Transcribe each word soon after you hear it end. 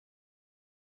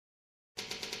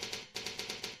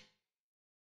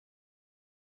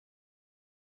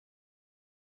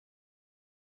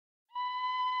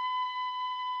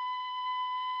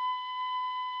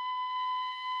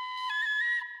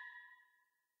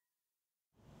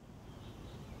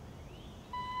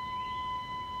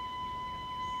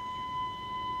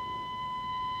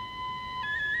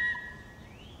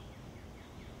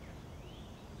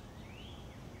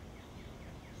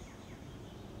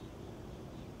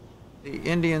The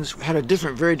Indians had a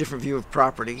very different view of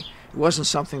property. It wasn't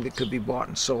something that could be bought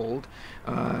and sold.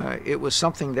 It was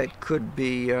something that could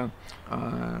be,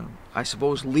 I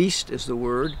suppose, leased is the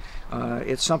word.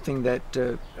 It's something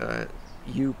that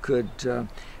you could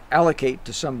allocate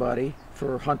to somebody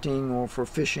for hunting or for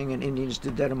fishing, and Indians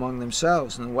did that among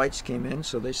themselves. And the whites came in,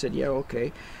 so they said, yeah,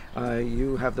 okay,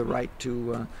 you have the right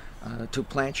to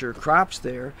plant your crops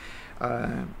there.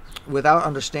 Without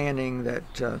understanding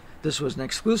that this was an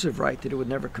exclusive right, that it would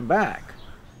never come back.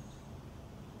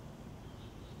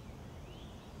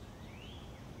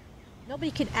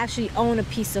 Nobody could actually own a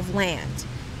piece of land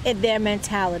in their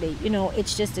mentality. You know,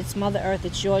 it's just, it's Mother Earth,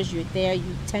 it's yours, you're there,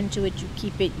 you tend to it, you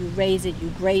keep it, you raise it, you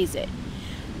graze it.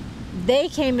 They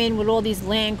came in with all these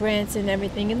land grants and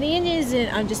everything, and the Indians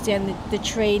didn't understand the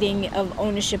trading of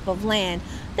ownership of land.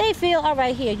 They feel, all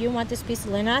right, here, you want this piece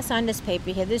of land, I signed this paper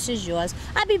here, this is yours.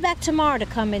 I'll be back tomorrow to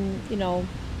come and, you know,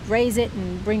 raise it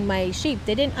and bring my sheep.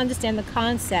 They didn't understand the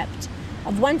concept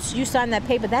of once you sign that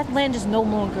paper, that land is no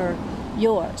longer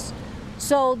yours.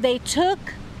 So they took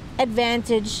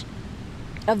advantage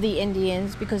of the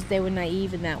Indians because they were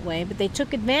naive in that way, but they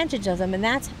took advantage of them, and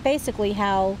that's basically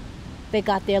how they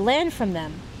got their land from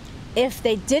them. If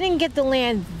they didn't get the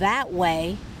land that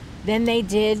way, then they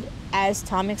did as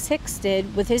Thomas Hicks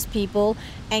did with his people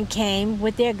and came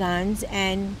with their guns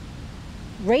and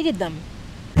raided them.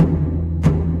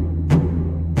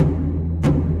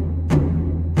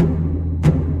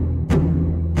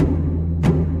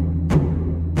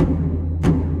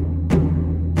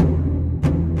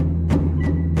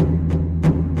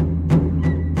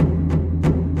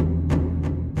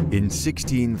 In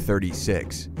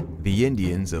 1636, the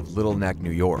Indians of Little Neck,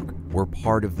 New York, were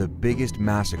part of the biggest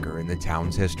massacre in the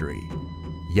town's history.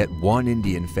 Yet one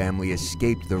Indian family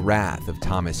escaped the wrath of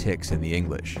Thomas Hicks and the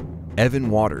English. Evan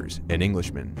Waters, an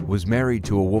Englishman, was married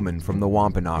to a woman from the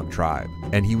Wampanoag tribe,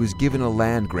 and he was given a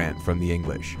land grant from the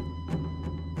English.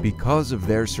 Because of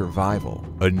their survival,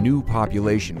 a new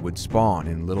population would spawn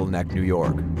in Little Neck, New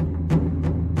York.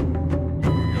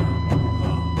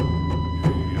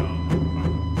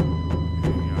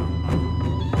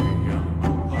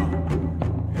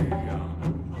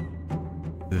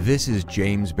 This is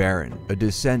James Barron, a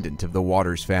descendant of the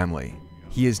Waters family.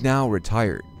 He is now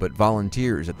retired, but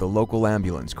volunteers at the local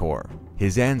ambulance corps.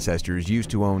 His ancestors used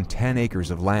to own 10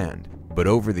 acres of land, but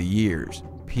over the years,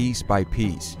 piece by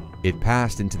piece, it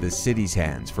passed into the city's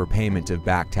hands for payment of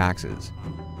back taxes.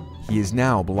 He is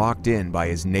now blocked in by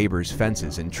his neighbors'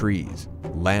 fences and trees,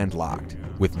 landlocked,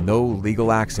 with no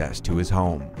legal access to his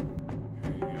home.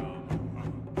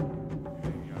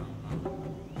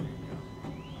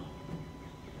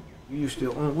 We used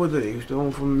to own, what did they used to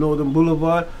own from Northern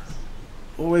Boulevard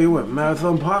all the way to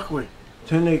Marathon Parkway,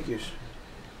 10 acres.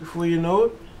 Before you know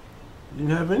it, we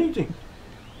didn't have anything.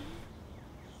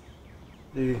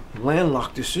 They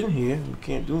landlocked us in here. We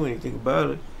can't do anything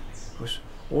about it. Because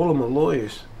all of them are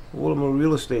lawyers. All of them are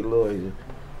real estate lawyers.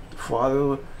 The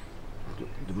father,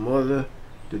 the mother,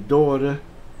 the daughter,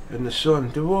 and the son,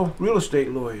 they're all real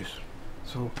estate lawyers.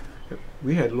 So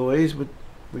we had lawyers, but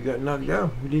we got knocked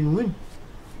down. We didn't win.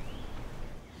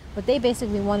 What they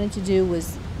basically wanted to do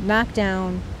was knock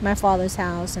down my father's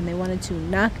house, and they wanted to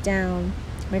knock down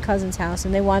my cousin's house,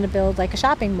 and they wanted to build like a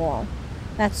shopping mall.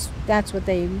 That's what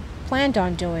they planned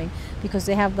on doing, because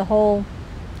they have the whole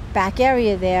back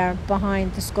area there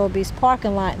behind the Scobie's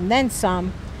parking lot and then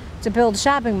some to build a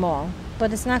shopping mall.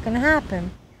 But it's not going to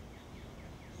happen.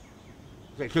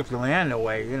 They took the land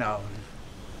away, you know.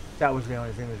 That was the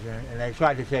only thing that was in it. And they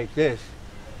tried to take this.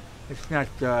 It's not...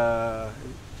 the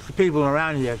people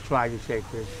around here tried to take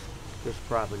this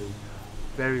property.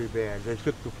 Very bad. They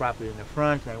took the property in the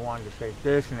front, they wanted to take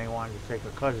this, and they wanted to take a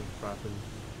cousin's property.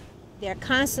 They're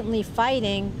constantly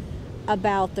fighting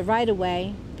about the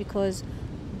right-of-way because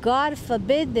God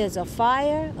forbid there's a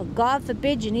fire, or God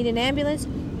forbid you need an ambulance,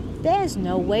 there's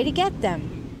no way to get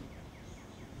them.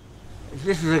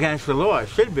 This is against the law, it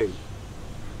should be.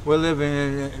 We're living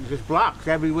in just blocks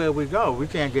everywhere we go. We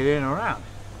can't get in or out.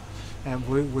 And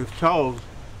we've told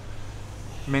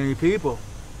many people,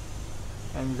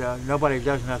 and nobody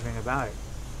does nothing about it.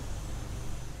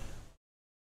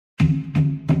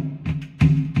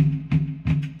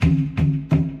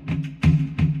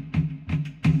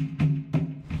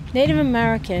 Native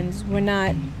Americans were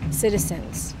not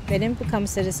citizens. They didn't become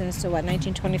citizens until,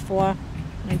 1924,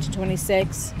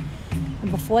 1926. And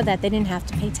before that, they didn't have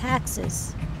to pay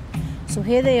taxes. So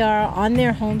here they are on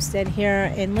their homestead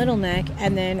here in Little Neck,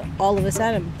 and then all of a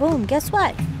sudden, boom, guess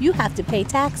what? You have to pay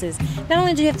taxes. Not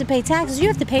only do you have to pay taxes, you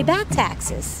have to pay back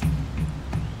taxes.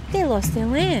 They lost their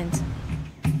land.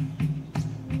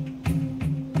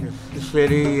 The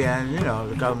city, and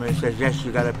the government says, yes,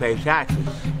 you gotta pay taxes.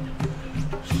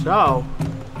 So,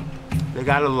 they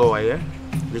got a lawyer.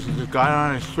 This is the God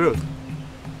honest truth.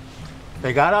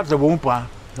 They got out the whoompa,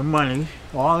 the money,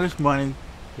 all this money,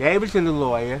 gave it to the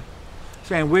lawyer,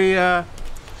 saying we are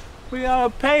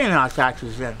paying our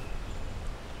taxes then.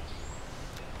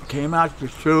 Came out the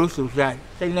truth was that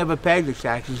they never paid the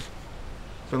taxes.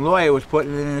 The lawyer was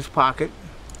putting it in his pocket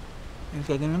and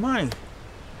taking the money.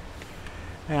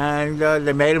 And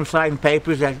they made him sign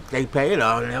papers that they paid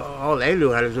all. And all they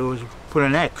knew how to do was put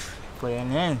an X for their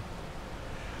name.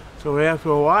 So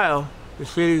after a while, the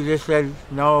city just said,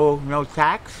 no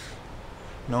tax,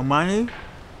 no money,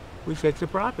 we take the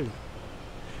property.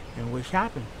 And which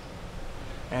happened.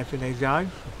 After they died,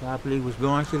 the property was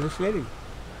going to the city.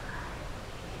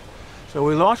 So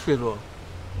we lost it all.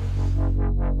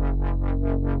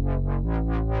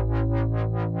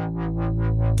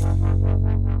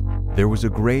 There was a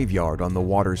graveyard on the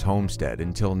Waters homestead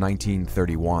until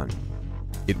 1931.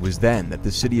 It was then that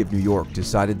the city of New York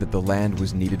decided that the land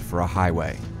was needed for a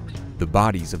highway. The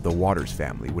bodies of the Waters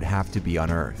family would have to be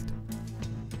unearthed.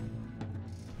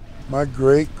 My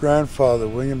great-grandfather,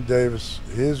 William Davis,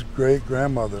 his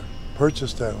great-grandmother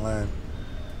purchased that land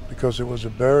because it was a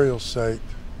burial site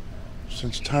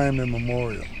since time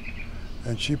immemorial.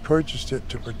 And she purchased it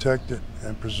to protect it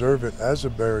and preserve it as a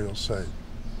burial site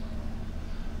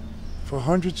for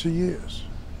hundreds of years.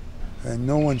 And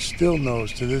no one still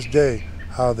knows to this day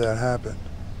how that happened,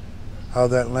 how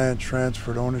that land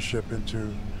transferred ownership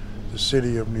into the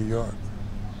city of New York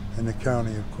and the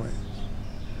county of Queens.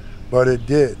 But it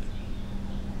did.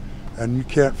 And you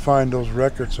can't find those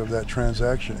records of that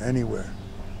transaction anywhere.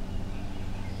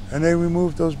 And they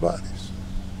removed those bodies.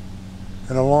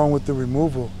 And along with the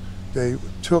removal, they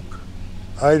took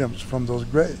items from those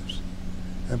graves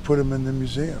and put them in the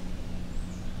museum,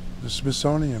 the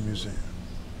Smithsonian Museum.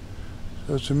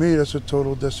 So to me, that's a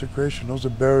total desecration. Those are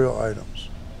burial items.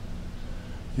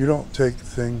 You don't take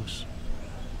things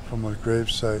from a grave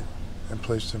site and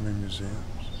place them in museums.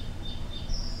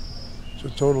 It's a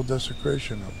total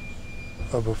desecration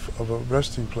of a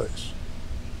resting place.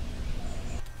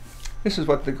 This is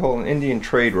what they call an Indian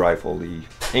trade rifle. The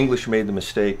English made the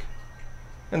mistake,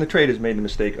 and the traders made the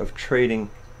mistake of trading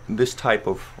this type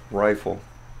of rifle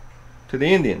to the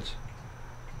Indians,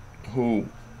 who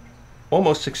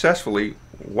almost successfully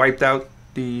wiped out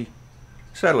the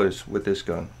settlers with this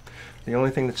gun. The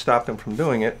only thing that stopped them from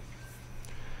doing it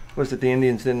was that the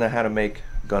Indians didn't know how to make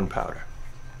gunpowder.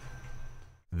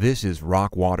 This is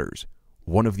Rocque Waters,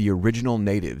 one of the original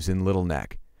natives in Little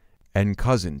Neck, and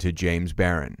cousin to James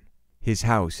Barron. His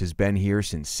house has been here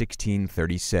since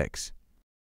 1636.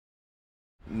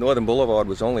 Northern Boulevard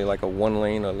was only like a 1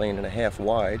 lane or lane and a half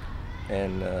wide,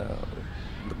 and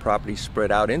the property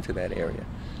spread out into that area.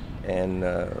 And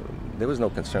there was no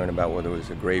concern about whether it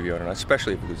was a graveyard or not,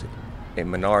 especially if it was a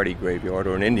minority graveyard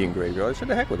or an Indian graveyard. I said,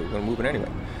 the heck with it, we're going to move it anyway.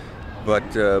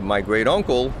 But my great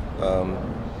uncle,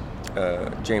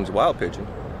 James Wild Pigeon,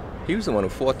 he was the one who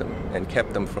fought them and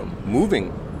kept them from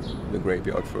moving the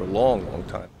graveyard for a long, long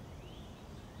time.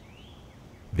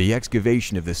 The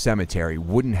excavation of the cemetery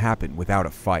wouldn't happen without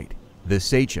a fight. The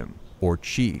sachem, or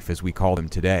chief as we call him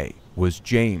today, was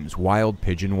James Wild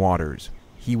Pigeon Waters.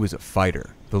 He was a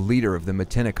fighter, the leader of the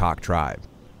Matinecock tribe,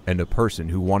 and a person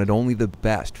who wanted only the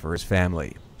best for his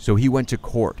family. So he went to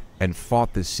court and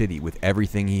fought the city with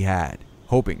everything he had,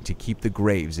 hoping to keep the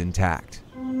graves intact.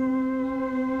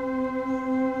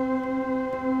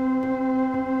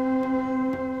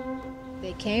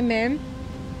 They came in,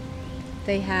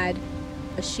 they had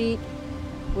a sheet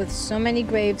with so many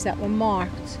graves that were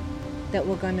marked that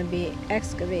were going to be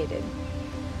excavated.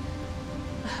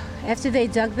 After they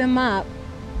dug them up,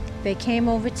 they came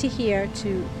over to here,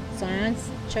 to Zion's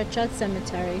Churchyard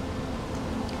Cemetery.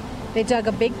 They dug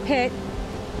a big pit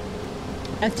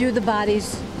and threw the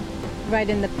bodies right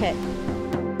in the pit.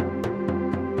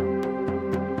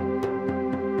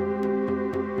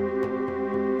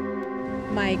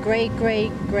 My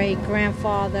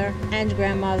great-great-great-grandfather and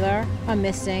grandmother are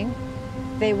missing.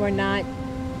 They were not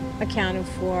accounted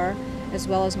for, as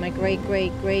well as my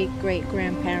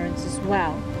great-great-great-great-grandparents as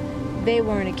well. They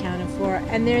weren't accounted for,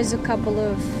 and there's a couple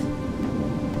of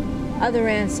other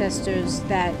ancestors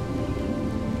that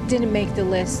didn't make the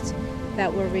list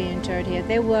that were reinterred here.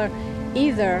 They were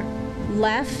either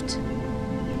left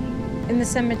in the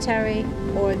cemetery,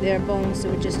 or their bones,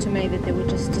 there were just too many that they were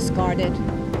just discarded.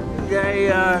 They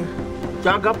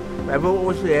dug up whatever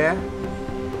was there,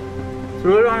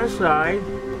 threw it on the side,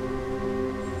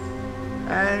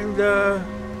 and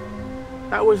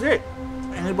that was it.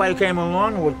 Anybody came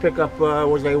along and would pick up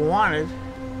what they wanted,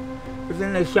 But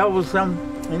then they shoveled some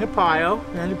in a pile,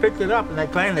 and then they picked it up, and they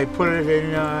claim they put it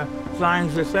in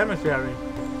Zions Cemetery,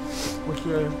 which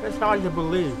that's hard to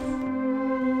believe.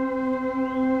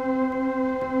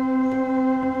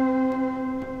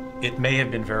 It may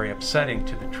have been very upsetting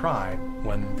to the tribe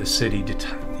when the city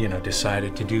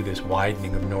decided to do this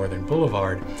widening of Northern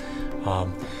Boulevard,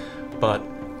 but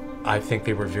I think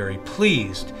they were very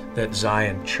pleased that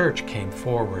Zion Church came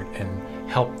forward and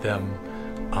helped them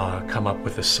come up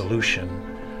with a solution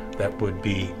that would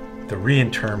be the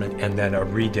reinterment and then a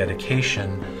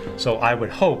rededication. So I would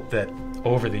hope that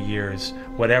over the years,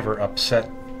 whatever upset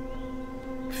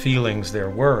feelings there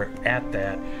were at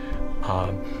that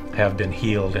have been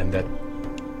healed, and that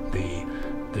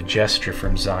the gesture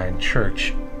from Zion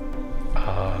Church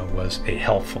was a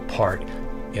helpful part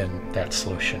in that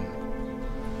solution.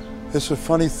 It's a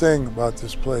funny thing about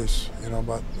this place, you know,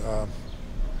 about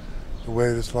the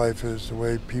way this life is, the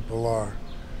way people are.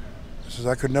 This is,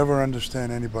 I could never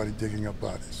understand anybody digging up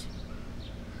bodies.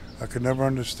 I could never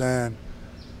understand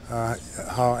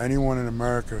how anyone in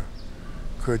America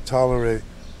could tolerate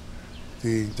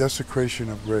the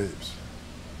desecration of graves.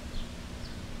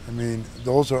 I mean,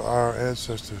 those are our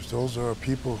ancestors. Those are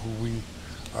people who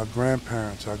our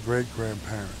grandparents, our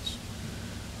great-grandparents,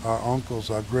 our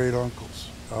uncles, our great-uncles,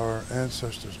 our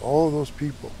ancestors, all of those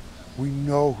people, we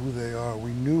know who they are,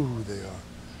 we knew who they are.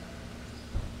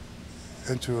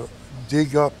 And to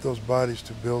dig up those bodies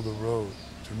to build a road,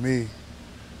 to me,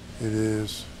 it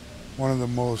is one of the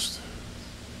most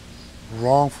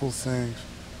wrongful things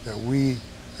that we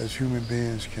as human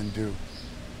beings can do.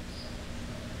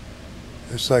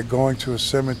 It's like going to a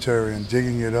cemetery and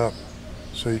digging it up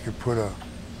so you could put a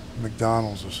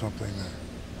McDonald's or something there.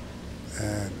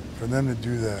 And for them to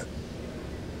do that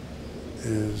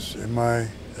is, in my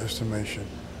estimation,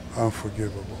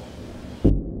 unforgivable.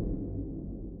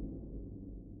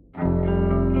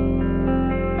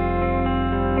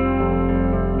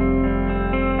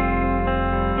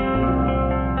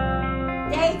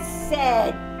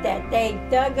 They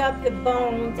dug up the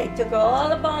bones, they took all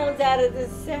the bones out of the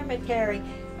cemetery,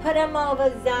 put them over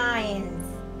Zion's,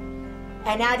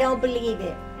 and I don't believe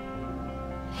it.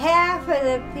 Half of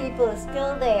the people are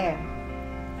still there,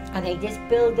 and they just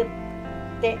build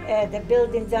the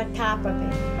buildings on top of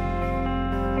it.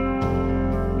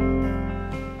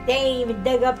 They ain't even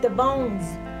dug up the bones,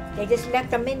 they just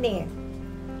left them in there.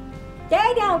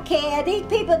 They don't care, these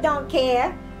people don't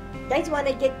care. They just want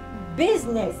to get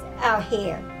business out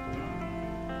here.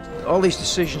 All these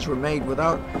decisions were made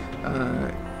without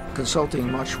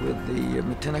consulting much with the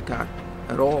Matinecock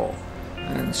at all.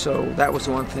 And so that was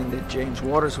the one thing that James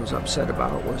Waters was upset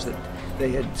about, was that they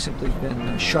had simply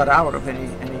been shut out of any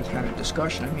kind of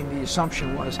discussion. I mean, the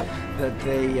assumption was that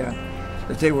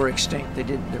they were extinct. There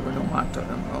were no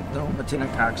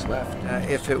Matinecocks left.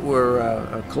 If it were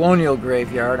a colonial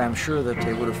graveyard, I'm sure that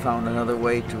they would have found another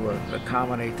way to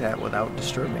accommodate that without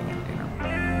disturbing it, you know.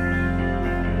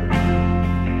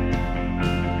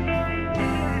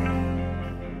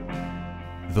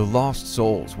 The lost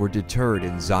souls were deterred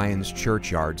in Zion's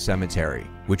Churchyard Cemetery,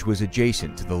 which was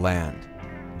adjacent to the land.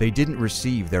 They didn't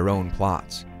receive their own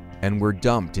plots and were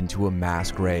dumped into a mass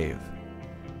grave.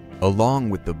 Along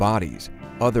with the bodies,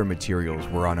 other materials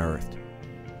were unearthed.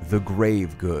 The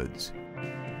grave goods.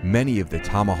 Many of the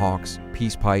tomahawks,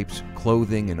 peace pipes,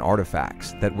 clothing, and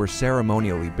artifacts that were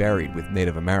ceremonially buried with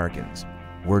Native Americans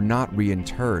were not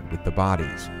reinterred with the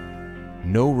bodies.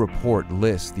 No report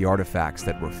lists the artifacts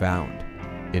that were found.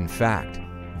 In fact,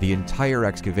 the entire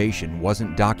excavation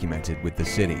wasn't documented with the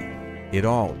city. It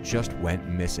all just went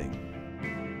missing.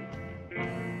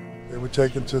 They were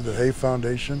taken to the Hay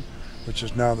Foundation, which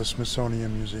is now the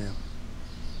Smithsonian Museum.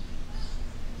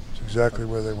 It's exactly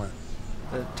where they went.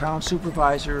 The town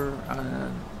supervisor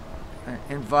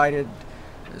invited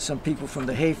some people from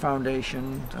the Hay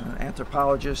Foundation,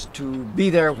 anthropologists, to be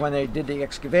there when they did the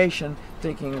excavation,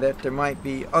 thinking that there might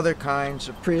be other kinds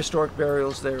of prehistoric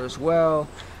burials there as well,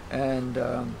 and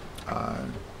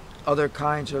other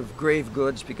kinds of grave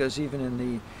goods, because even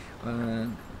in the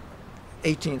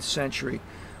 18th century,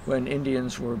 when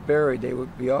Indians were buried, they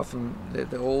would be often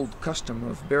the old custom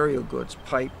of burial goods,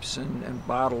 pipes and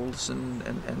bottles and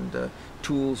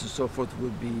tools and so forth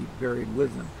would be buried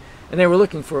with them. And they were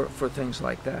looking for things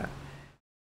like that.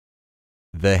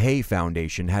 The Hay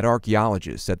Foundation had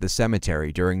archaeologists at the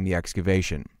cemetery during the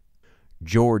excavation.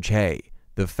 George Hay,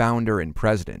 the founder and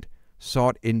president,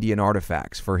 sought Indian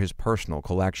artifacts for his personal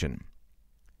collection.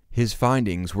 His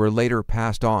findings were later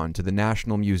passed on to the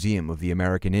National Museum of the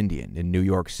American Indian in New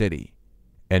York City,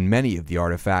 and many of the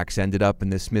artifacts ended up in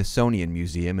the Smithsonian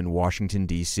Museum in Washington,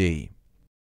 D.C.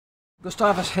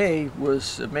 Gustavus Hay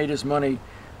made his money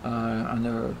on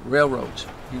the railroads.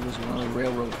 He was one of the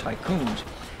railroad tycoons.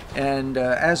 And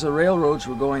as the railroads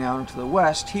were going out into the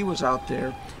west, he was out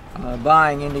there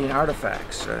buying Indian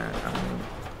artifacts,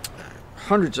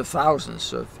 hundreds of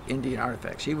thousands of Indian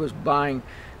artifacts. He was buying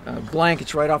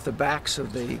blankets right off the backs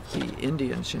of the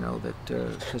Indians, you know, that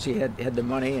because he had the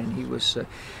money, and he was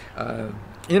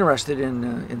interested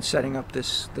in setting up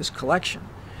this collection.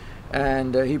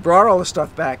 And he brought all the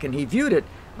stuff back, and he viewed it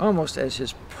almost as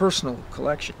his personal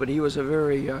collection. But he was a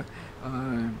very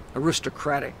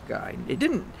aristocratic guy. He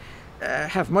didn't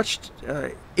have much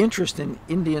interest in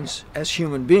Indians as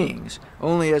human beings,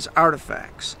 only as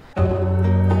artifacts. I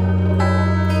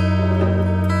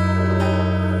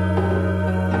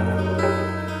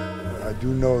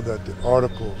do know that the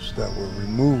articles that were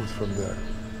removed from there,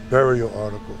 burial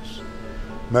articles,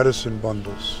 medicine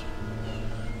bundles,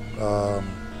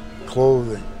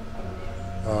 clothing,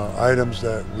 items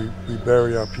that we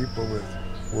bury our people with,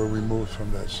 were removed from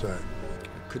that site.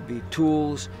 It could be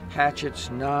tools, hatchets,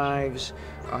 knives,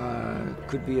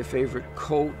 could be a favorite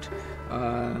coat,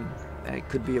 it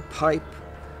could be a pipe,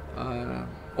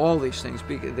 all these things.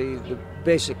 The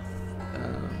basic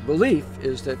belief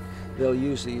is that they'll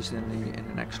use these in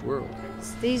the next world.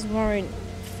 These weren't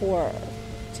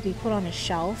to be put on a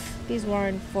shelf. These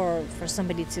weren't for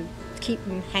somebody to keep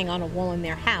and hang on a wall in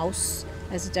their house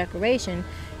as a decoration.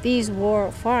 These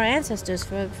were for our ancestors,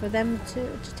 for them to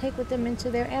take with them into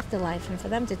their afterlife, and for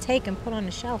them to take and put on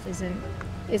a shelf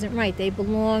isn't right. They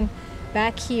belong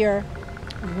back here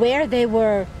where they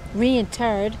were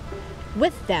reinterred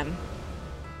with them.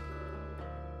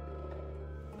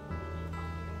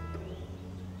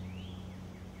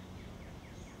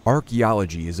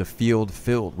 Archaeology is a field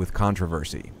filled with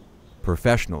controversy.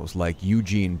 Professionals like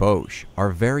Eugene Bosch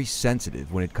are very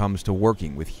sensitive when it comes to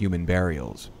working with human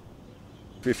burials.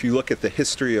 If you look at the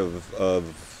history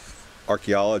of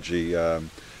archaeology,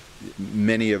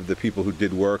 many of the people who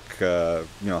did work,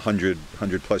 100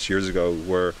 plus years ago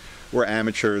were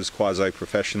amateurs,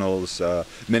 quasi-professionals.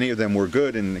 Many of them were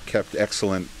good and kept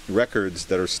excellent records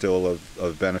that are still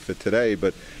of benefit today,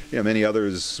 but many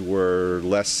others were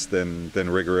less than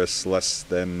rigorous, less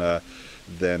than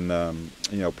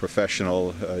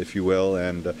professional, if you will,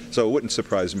 and so it wouldn't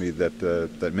surprise me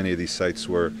that many of these sites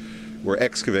were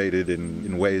excavated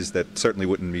in ways that certainly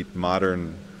wouldn't meet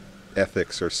modern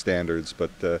ethics or standards,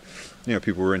 but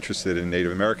people were interested in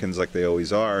Native Americans like they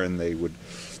always are, and they would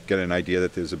get an idea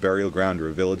that there's a burial ground or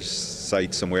a village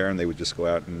site somewhere, and they would just go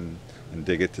out and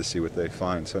dig it to see what they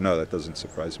find. So no, that doesn't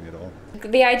surprise me at all.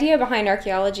 The idea behind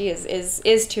archaeology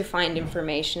is to find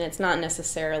information. It's not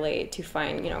necessarily to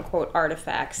find, quote,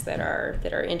 artifacts that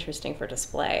are interesting for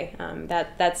display.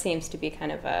 That seems to be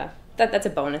kind of that's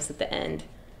a bonus at the end.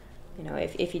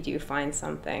 If you do find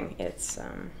something, it's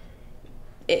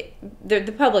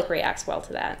the public reacts well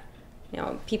to that.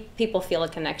 People feel a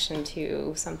connection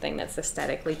to something that's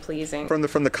aesthetically pleasing.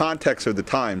 From the context of the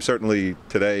time, certainly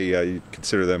today you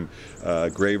consider them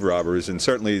grave robbers, and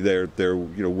certainly there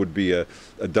would be a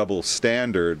double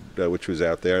standard which was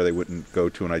out there. They wouldn't go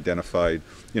to an identified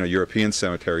European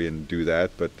cemetery and do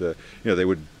that, but they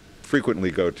would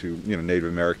frequently go to Native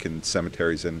American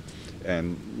cemeteries and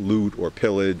loot or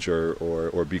pillage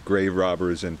or be grave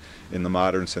robbers in the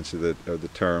modern sense of the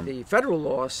term. The federal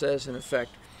law says, in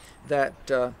effect, that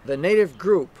the native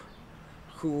group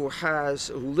who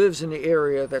lives in the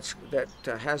area that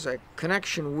has a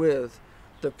connection with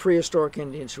the prehistoric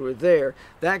Indians who are there,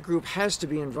 that group has to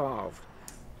be involved.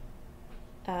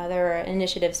 There are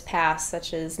initiatives passed,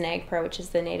 such as NAGPRA, which is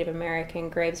the Native American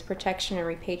Graves Protection and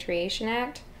Repatriation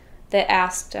Act, that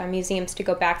asked museums to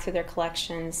go back through their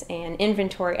collections and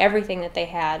inventory everything that they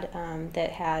had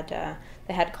that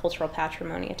had cultural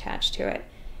patrimony attached to it,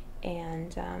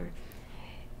 and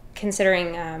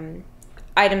considering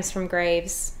items from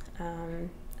graves,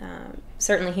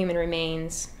 certainly human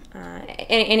remains,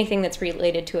 anything that's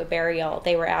related to a burial,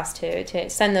 they were asked to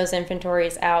send those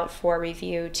inventories out for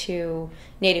review to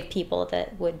Native people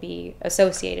that would be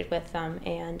associated with them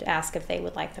and ask if they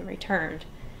would like them returned.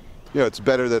 It's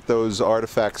better that those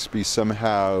artifacts be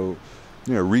somehow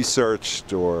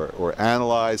researched or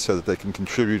analyzed so that they can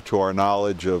contribute to our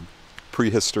knowledge of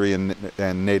prehistory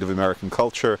and Native American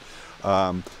culture,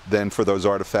 than for those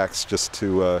artifacts just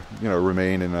to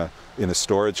remain in a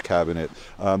storage cabinet.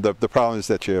 The problem is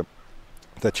that you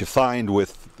find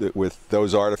with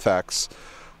those artifacts,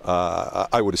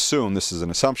 I would assume, this is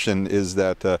an assumption, is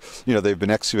that they've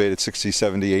been excavated 60,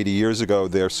 70, 80 years ago.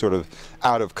 They're sort of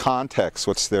out of context.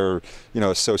 What's their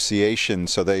association?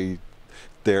 So they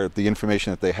the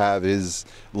information that they have is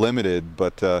limited,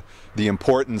 but the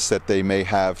importance that they may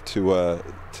have to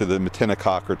the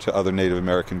Matinecock or to other Native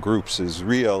American groups is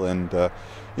real, and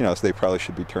you know, so they probably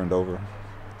should be turned over.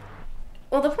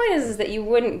 Well, the point is that you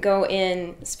wouldn't go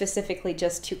in specifically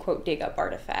just to, quote, dig up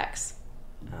artifacts.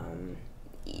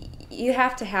 You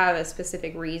have to have a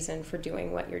specific reason for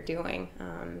doing what you're doing.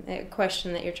 A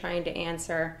question that you're trying to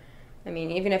answer, I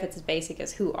mean, even if it's as basic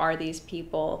as who are these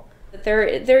people, there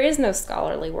is no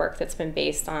scholarly work that's been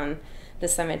based on the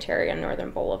cemetery on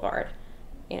Northern Boulevard.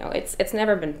 You know, it's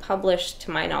never been published,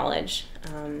 to my knowledge.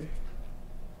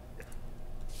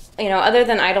 You know, other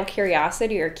than idle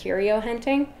curiosity or curio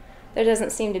hunting, there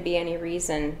doesn't seem to be any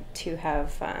reason to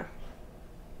have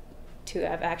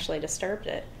actually disturbed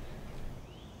it.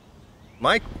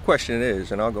 My question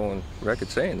is, and I'll go on record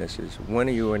saying this, is when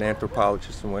are you an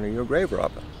anthropologist and when are you a grave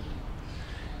robber?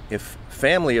 If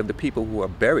family of the people who are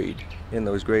buried in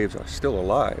those graves are still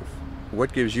alive,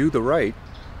 what gives you the right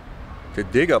to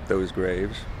dig up those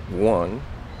graves, one,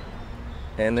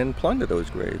 and then plunder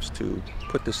those graves to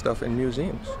put this stuff in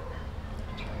museums?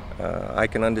 I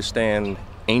can understand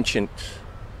ancient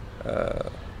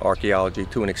archaeology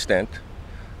to an extent,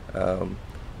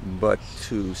 but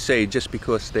to say just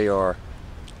because they are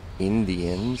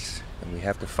Indians and we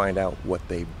have to find out what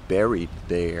they buried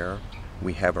there,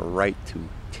 we have a right to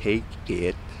take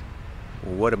it.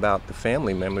 What about the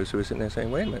family members who are sitting there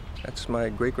saying, wait a minute, that's my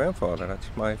great-grandfather, that's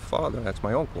my father, that's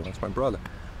my uncle, that's my brother.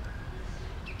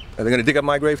 Are they going to dig up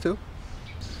my grave too?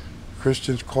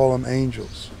 Christians call them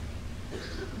angels.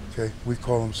 Okay, we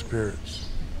call them spirits.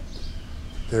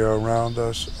 They are around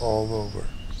us all over,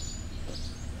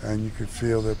 and you can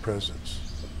feel their presence.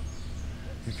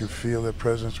 You can feel their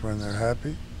presence when they're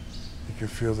happy. You can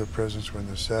feel their presence when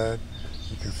they're sad.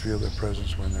 You can feel their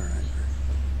presence when they're angry.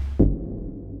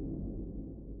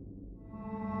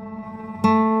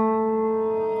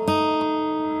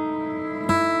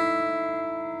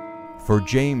 For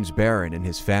James Barron and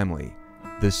his family,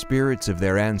 the spirits of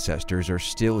their ancestors are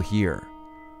still here,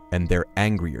 and they're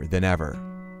angrier than ever.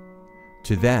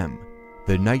 To them,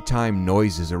 the nighttime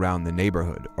noises around the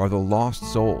neighborhood are the lost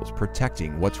souls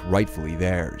protecting what's rightfully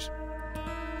theirs.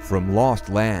 From lost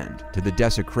land to the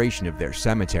desecration of their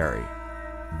cemetery,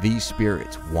 these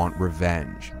spirits want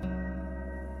revenge.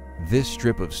 This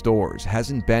strip of stores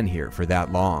hasn't been here for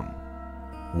that long.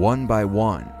 One by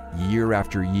one, year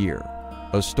after year,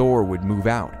 a store would move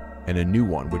out and a new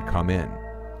one would come in.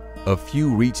 A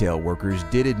few retail workers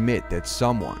did admit that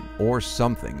someone or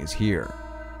something is here,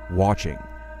 watching,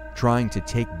 trying to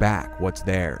take back what's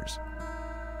theirs.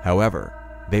 However,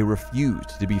 they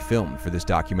refused to be filmed for this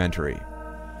documentary.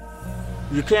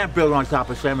 You can't build on top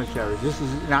of cemeteries. This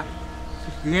is not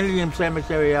the Indian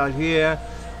cemetery out here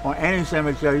or any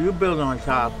cemetery. You build on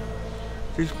top.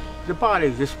 The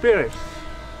bodies, the spirits,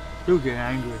 do get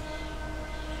angry.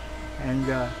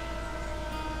 And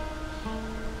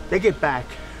they get back.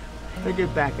 They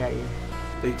get back at you.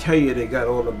 They tell you they got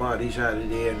all the bodies out of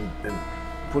there and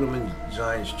put them in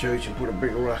Zion's church and put a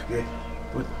big rock there,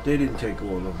 but they didn't take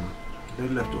all of them. They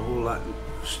left a whole lot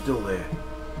still there.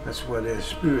 That's why their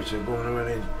spirits are going around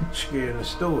and scaring the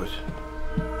stores.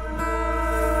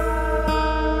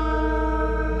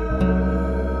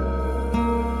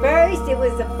 First it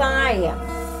was a fire.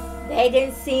 They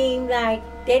didn't seem like,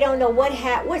 they don't know what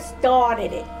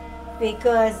started it.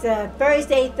 Because first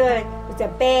they thought it was a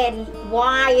bad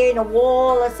wire in a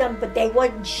wall or something, but they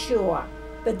wasn't sure.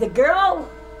 But the girl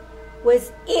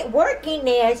was working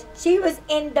there. She was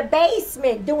in the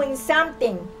basement doing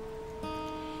something.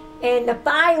 And the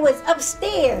fire was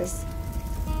upstairs.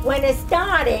 When it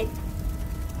started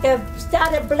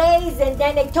blazing.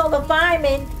 Then they told the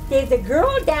firemen there's a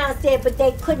girl downstairs, but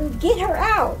they couldn't get her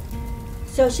out.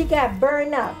 So she got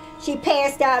burned up. She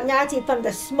passed out not from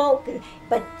the smoke,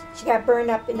 but she got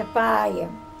burned up in the fire.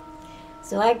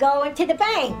 So I go into the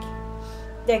bank.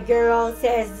 The girl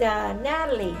says,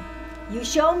 Nathalie, you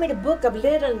showed me the book of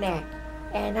Little Neck,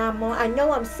 and I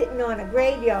know I'm sitting on a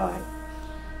graveyard.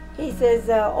 He says,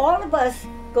 all of us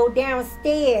go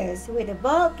downstairs where the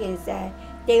vault is at.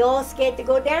 They all scared to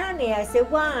go down there. I said,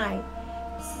 why?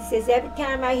 She says, every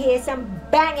time I hear something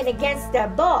banging against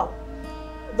the vault,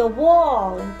 the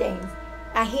wall and things,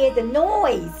 I hear the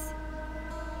noise.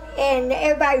 And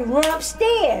everybody run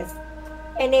upstairs.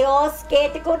 And they all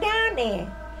scared to go down there.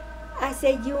 I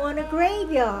said, you on a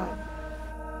graveyard.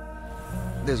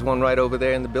 There's one right over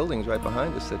there in the buildings right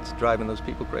behind us that's driving those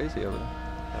people crazy over there.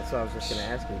 That's what I was just going to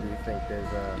ask you. Do you think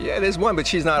there's a... Yeah, there's one, but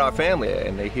she's not our family,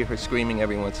 and they hear her screaming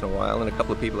every once in a while, and a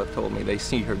couple of people have told me they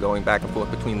see her going back and forth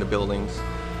between the buildings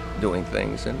doing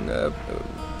things, and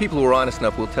people who are honest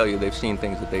enough will tell you they've seen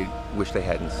things that they wish they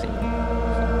hadn't seen.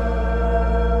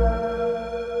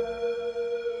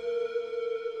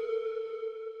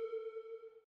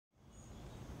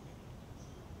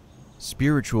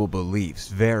 Spiritual beliefs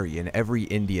vary in every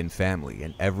Indian family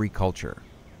and every culture.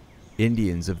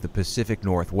 Indians of the Pacific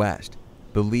Northwest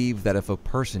believe that if a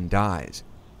person dies,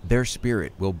 their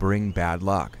spirit will bring bad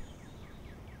luck.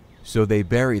 So they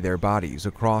bury their bodies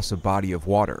across a body of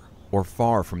water or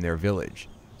far from their village,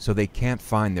 so they can't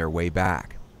find their way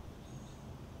back.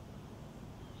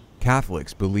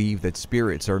 Catholics believe that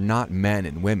spirits are not men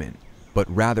and women,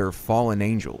 but rather fallen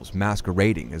angels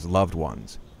masquerading as loved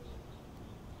ones.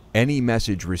 Any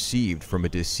message received from a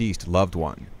deceased loved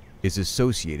one is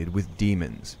associated with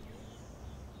demons.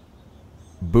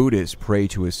 Buddhists pray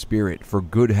to a spirit for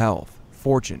good health,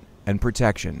 fortune, and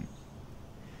protection.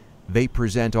 They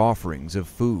present offerings of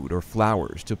food or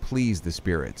flowers to please the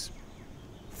spirits.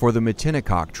 For the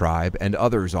Matinecock tribe and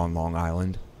others on Long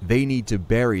Island, they need to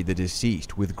bury the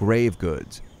deceased with grave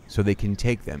goods so they can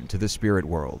take them to the spirit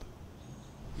world.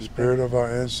 The spirit of our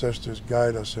ancestors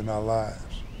guide us in our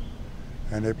lives,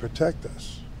 and they protect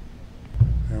us.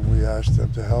 And we ask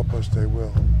them to help us, they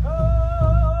will.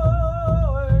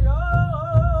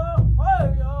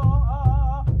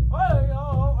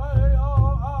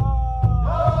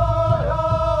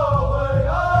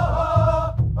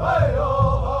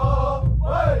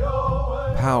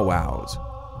 Powwows,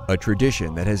 a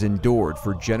tradition that has endured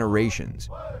for generations,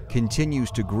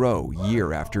 continues to grow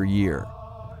year after year.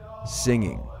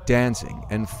 Singing, dancing,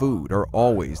 and food are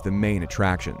always the main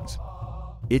attractions.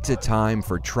 It's a time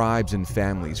for tribes and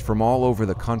families from all over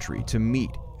the country to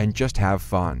meet and just have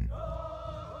fun.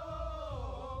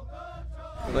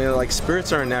 You know, like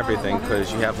spirits are in everything,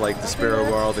 because you have like the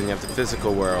spirit world and you have the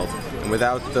physical world, and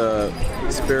without the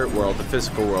spirit world, the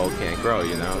physical world can't grow.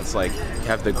 You know, it's like you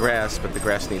have the grass, but the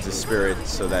grass needs a spirit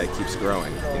so that it keeps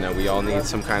growing. You know, we all need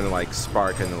some kind of like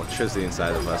spark and electricity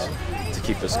inside of us to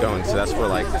keep us going. So that's where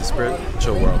like the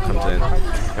spiritual world comes in.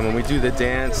 And when we do the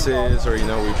dances, or you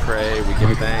know, we pray, we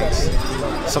give thanks,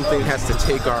 something has to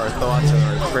take our thoughts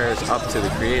and our prayers up to the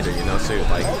Creator. You know, so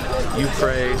like you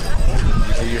pray,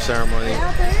 do your ceremony,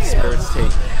 spirits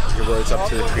take your words up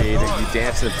to the Creator, you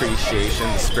dance in appreciation,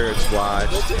 the spirits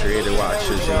watch, the Creator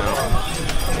watches, you know.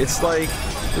 It's like,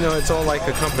 you know, it's all like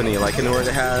a company. Like in order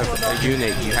to have a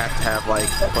unit, you have to have like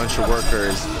a bunch of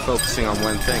workers focusing on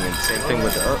one thing. And same thing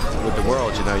with the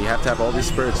world, you know, you have to have all these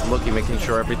spirits looking, making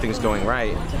sure everything's going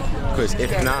right. Because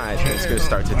if not, then it's going to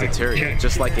start to deteriorate.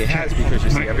 Just like it has, because you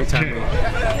see, every time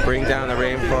we bring down the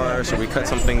rainforest, or we cut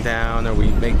something down, or we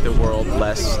make the world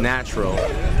less natural,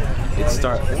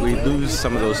 we lose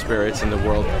some of those spirits, and the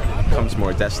world becomes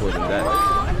more desolate and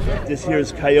dead. This here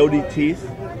is coyote teeth,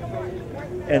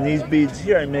 and these beads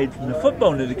here I made from the foot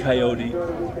bone of the coyote.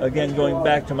 Again, going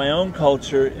back to my own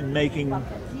culture and making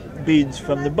beads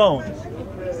from the bones.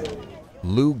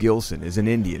 Lou Gilson is an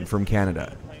Indian from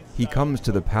Canada. He comes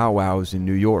to the powwows in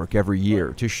New York every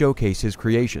year to showcase his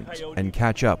creations and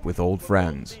catch up with old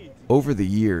friends. Over the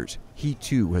years, he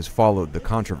too has followed the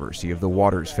controversy of the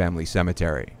Waters family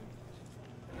cemetery.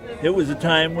 It was a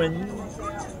time when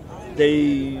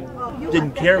they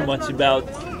didn't care much about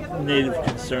Native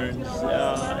concerns,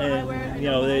 and you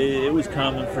know, it was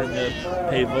common for them to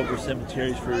pave over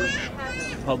cemeteries for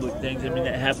public things. I mean,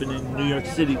 that happened in New York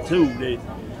City too.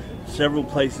 Several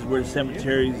places where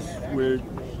cemeteries, where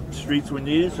streets were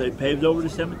needed, so they paved over the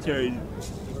cemetery.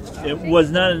 It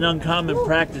was not an uncommon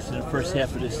practice in the first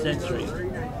half of this century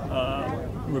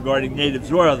regarding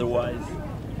natives or otherwise.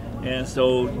 And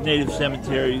so native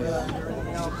cemeteries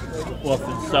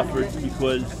often suffered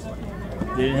because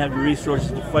they didn't have the resources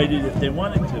to fight it if they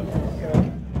wanted to.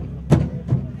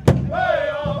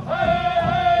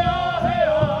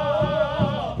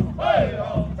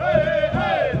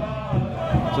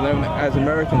 So then, as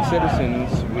American citizens,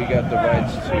 we got the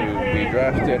rights to be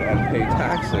drafted and pay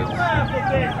taxes.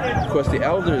 Of course, the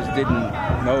elders didn't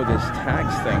know this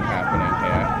tax thing happening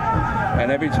here,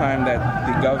 and every time that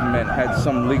the government had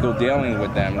some legal dealing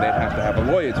with them, they'd have to have a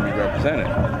lawyer to be represented.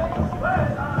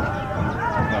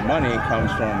 The money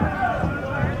comes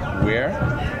from where?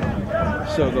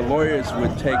 So the lawyers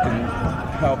would take and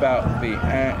help out the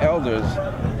elders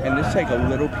and just take a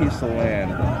little piece of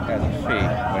land as a fee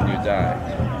when you die.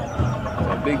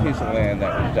 So a big piece of land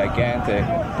that was gigantic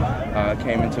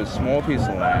came into a small piece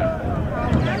of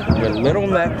land. Where Little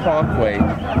Neck Parkway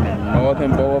and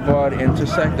Northern Boulevard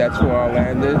intersect, that's where our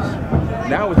land is.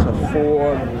 Now it's a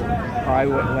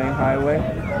 4-lane highway.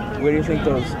 Where do you think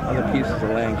those other pieces of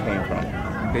land came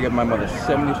from? They gave my mother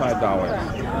 $75.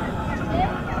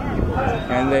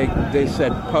 And they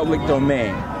said public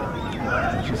domain.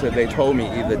 She said they told me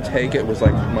either take it, was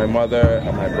like my mother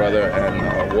and my brother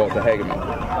and Walter Hageman.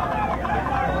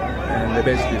 And they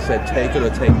basically said take it or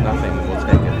take nothing, and we'll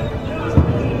take it.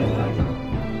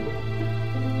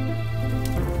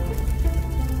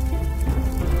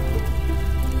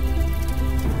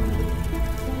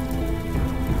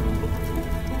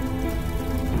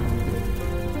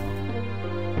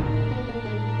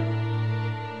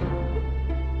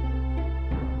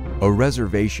 A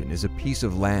reservation is a piece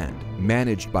of land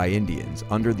managed by Indians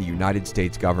under the United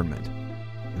States government.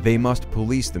 They must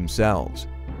police themselves,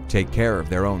 take care of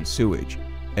their own sewage,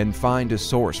 and find a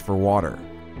source for water.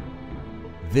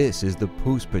 This is the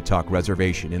Matinecock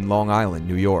Reservation in Long Island,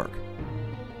 New York.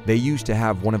 They used to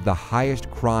have one of the highest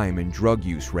crime and drug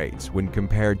use rates when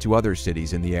compared to other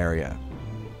cities in the area.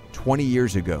 20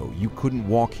 years ago, you couldn't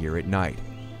walk here at night.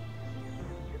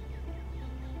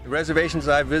 The reservations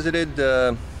I visited,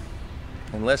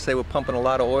 unless they were pumping a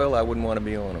lot of oil, I wouldn't want to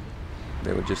be on them.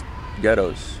 They were just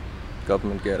ghettos,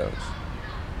 government ghettos,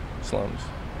 slums.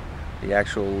 The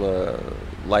actual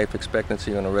life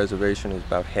expectancy on a reservation is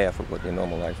about half of what your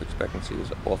normal life expectancy is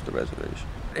off the reservation.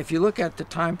 If you look at the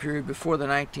time period before the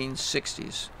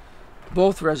 1960s,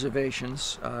 both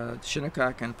reservations,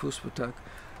 Shinnecock and Matinecock,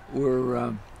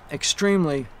 were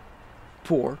extremely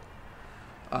poor.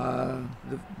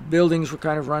 The buildings were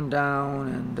kind of run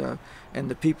down, and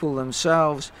the people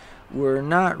themselves were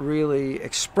not really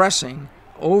expressing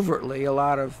overtly a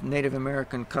lot of Native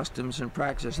American customs and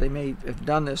practices. They may have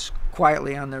done this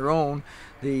quietly on their own,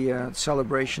 the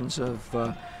celebrations of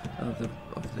the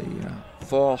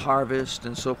fall harvest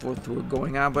and so forth were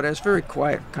going on, but as very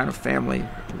quiet kind of family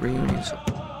reunions.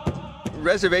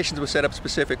 Reservations were set up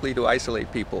specifically to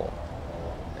isolate people.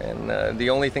 And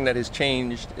the only thing that has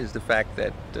changed is the fact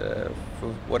that, for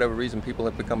whatever reason, people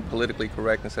have become politically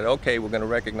correct and said, okay, we're going to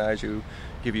recognize you,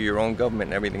 give you your own government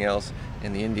and everything else.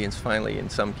 And the Indians finally, in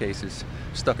some cases,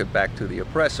 stuck it back to the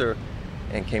oppressor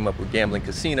and came up with gambling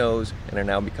casinos and are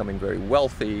now becoming very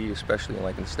wealthy, especially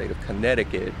like in the state of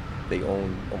Connecticut. They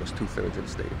own almost 2/3 of the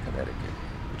state of Connecticut,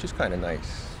 which is kind of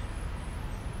nice.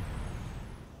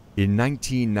 In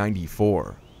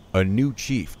 1994, a new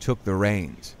chief took the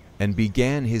reins and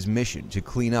began his mission to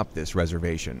clean up this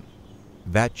reservation.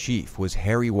 That chief was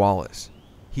Harry Wallace.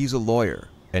 He's a lawyer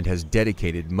and has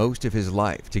dedicated most of his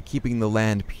life to keeping the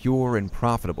land pure and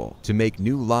profitable to make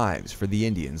new lives for the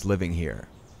Indians living here.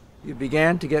 You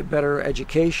began to get better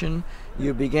education.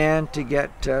 You began to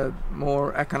get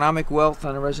more economic wealth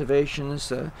on the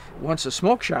reservations. Once the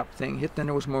smoke shop thing hit, then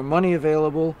there was more money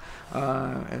available.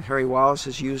 And Harry Wallace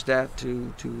has used that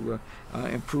to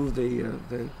improve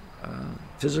the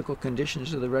physical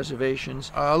conditions of the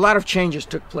reservations. A lot of changes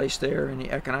took place there in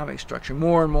the economic structure.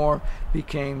 More and more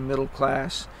became middle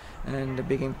class and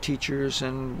became teachers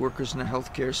and workers in the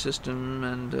healthcare system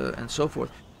and so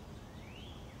forth.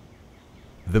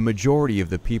 The majority of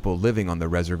the people living on the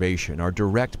reservation are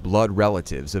direct blood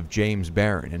relatives of James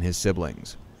Barron and his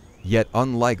siblings. Yet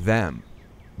unlike them,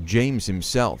 James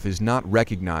himself is not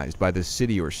recognized by the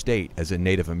city or state as a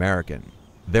Native American.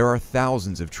 There are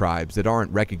thousands of tribes that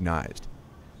aren't recognized,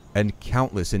 and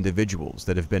countless individuals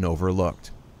that have been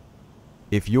overlooked.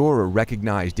 If you're a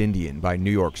recognized Indian by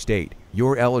New York State,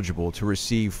 you're eligible to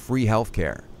receive free health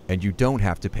care, and you don't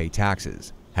have to pay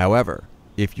taxes. However,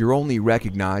 if you're only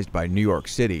recognized by New York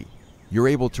City, you're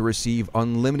able to receive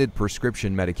unlimited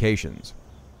prescription medications.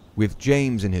 With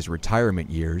James in his retirement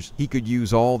years, he could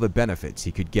use all the benefits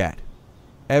he could get.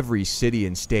 Every city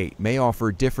and state may offer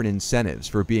different incentives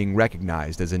for being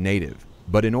recognized as a native,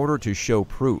 but in order to show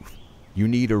proof, you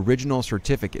need original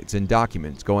certificates and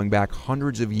documents going back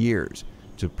hundreds of years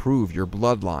to prove your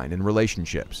bloodline and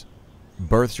relationships.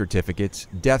 Birth certificates,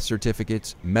 death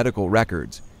certificates, medical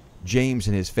records. James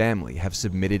and his family have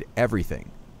submitted everything,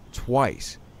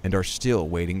 twice, and are still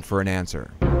waiting for an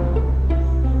answer.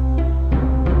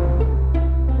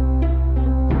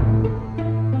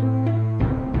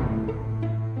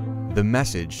 The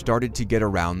message started to get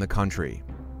around the country.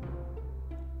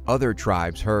 Other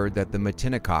tribes heard that the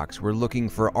Matinecocks were looking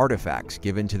for artifacts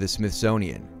given to the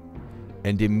Smithsonian,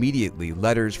 and immediately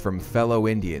letters from fellow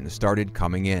Indians started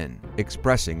coming in,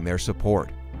 expressing their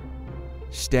support.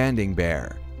 Standing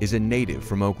Bear is a native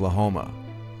from Oklahoma,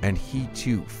 and he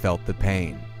too felt the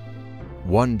pain.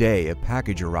 One day, a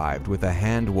package arrived with a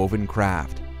hand-woven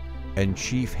craft, and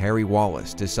Chief Harry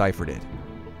Wallace deciphered it.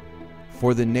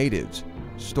 For the natives,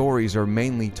 stories are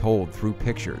mainly told through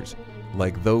pictures,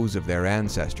 like those of their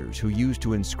ancestors who used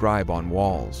to inscribe on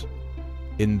walls.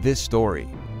 In this story,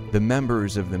 the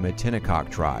members of the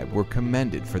Matinecock tribe were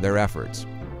commended for their efforts.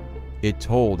 It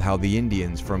told how the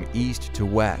Indians from east to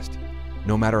west,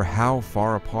 no matter how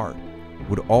far apart,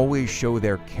 would always show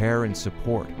their care and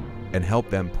support and help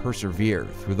them persevere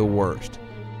through the worst.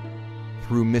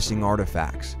 Through missing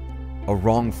artifacts, a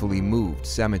wrongfully moved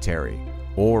cemetery,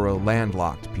 or a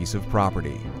landlocked piece of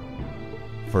property.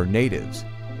 For natives,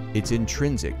 it's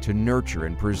intrinsic to nurture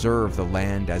and preserve the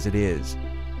land as it is,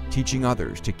 teaching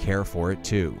others to care for it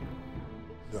too.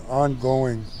 The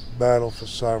ongoing battle for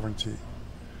sovereignty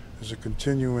is a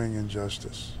continuing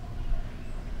injustice.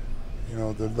 You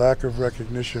know, the lack of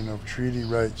recognition of treaty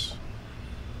rights,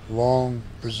 long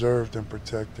preserved and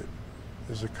protected,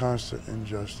 is a constant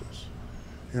injustice.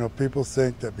 You know, people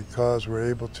think that because we're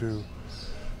able to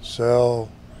sell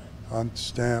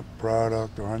unstamped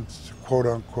product or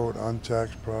quote-unquote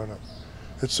untaxed product,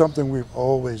 it's something we've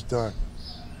always done.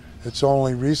 It's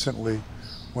only recently,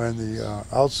 when the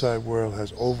outside world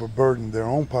has overburdened their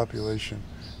own population,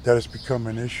 that it's become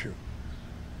an issue.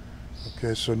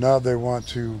 Okay, so now they want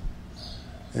to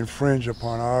infringe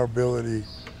upon our ability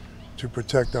to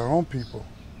protect our own people.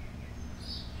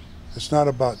 It's not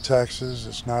about taxes,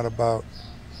 it's not about,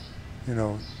 you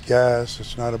know, gas,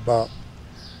 it's not about,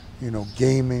 you know,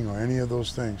 gaming or any of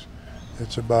those things.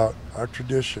 It's about our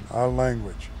tradition, our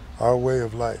language, our way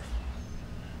of life.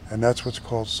 And that's what's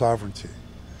called sovereignty.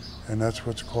 And that's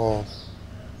what's called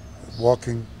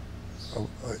walking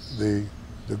the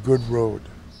good road.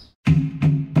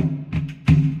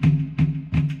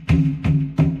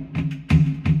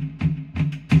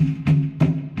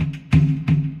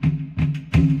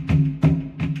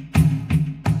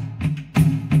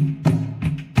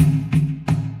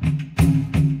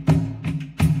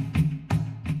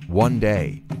 One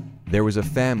day, there was a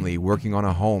family working on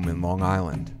a home in Long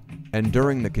Island, and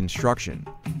during the construction,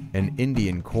 an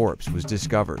Indian corpse was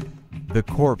discovered. The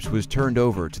corpse was turned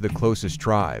over to the closest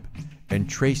tribe and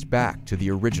traced back to the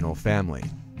original family.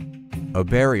 A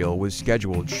burial was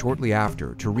scheduled shortly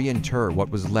after to reinter what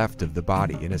was left of the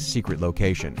body in a secret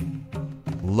location.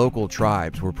 Local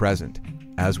tribes were present,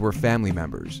 as were family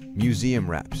members, museum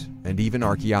reps, and even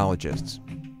archaeologists.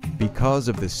 Because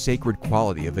of the sacred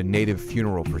quality of a native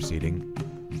funeral proceeding,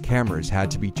 cameras had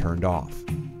to be turned off.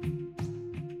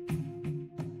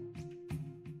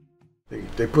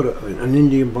 They put an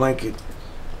Indian blanket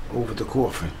over the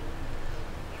coffin,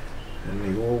 and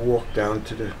they all walk down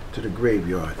to the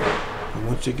graveyard. And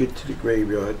once they get to the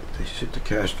graveyard, they sit the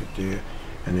casket there,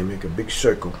 and they make a big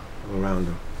circle around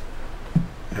them.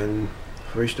 And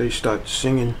first they start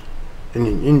singing in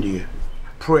India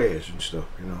prayers and stuff,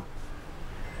 you know.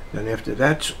 Then after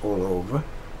that's all over,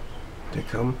 they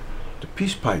come the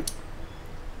peace pipe.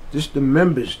 Just the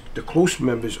members, the close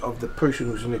members of the person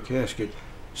who's in the casket,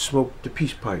 smoke the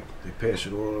peace pipe. They pass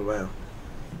it all around.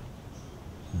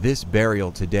 This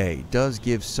burial today does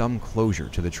give some closure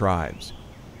to the tribes,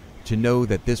 to know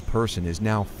that this person is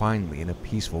now finally in a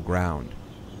peaceful ground,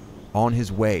 on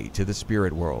his way to the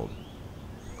spirit world.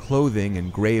 Clothing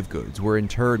and grave goods were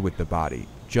interred with the body,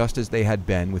 just as they had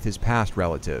been with his past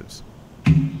relatives.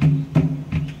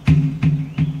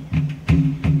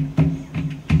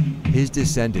 His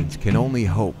descendants can only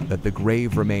hope that the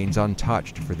grave remains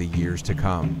untouched for the years to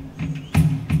come.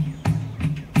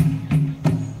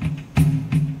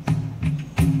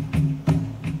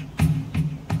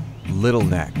 Little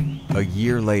Neck, a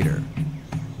year later.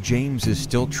 James is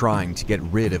still trying to get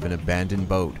rid of an abandoned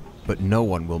boat, but no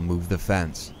one will move the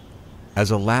fence.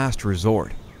 As a last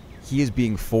resort, he is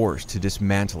being forced to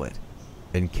dismantle it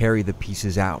and carry the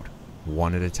pieces out,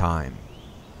 one at a time.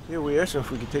 Yeah, we asked them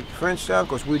if we could take the fence down,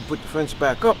 because we'd put the fence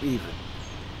back up even.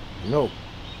 No.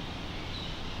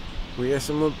 We asked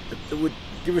them if they would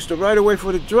give us the right-of-way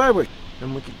for the driveway,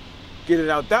 and we could get it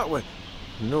out that way.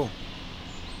 No.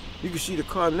 You can see the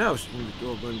car now in the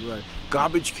Doggone Drive.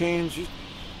 Garbage cans.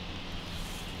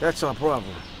 That's our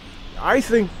problem. I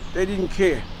think they didn't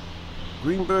care.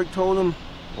 Greenberg told them,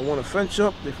 I want a fence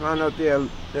up. They found out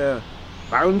their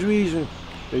boundaries, and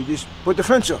they just put the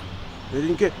fence up. They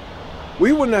didn't care.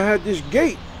 We wouldn't have had this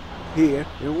gate here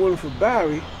if it wasn't for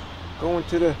Barry going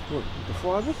to the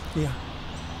father. Yeah.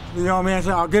 You know what I mean?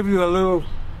 So I'll give you a little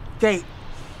gate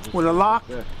with a lock.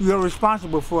 Yeah. You're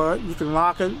responsible for it. You can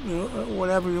lock it, you know,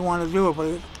 whatever you want to do,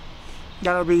 but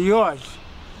that'll be yours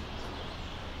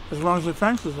as long as the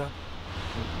fence is up.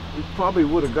 We probably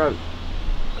would have got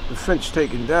the fence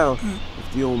taken down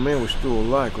if the old man was still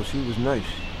alive, because he was nice.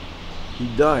 He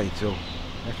died, so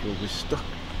that's where we're stuck.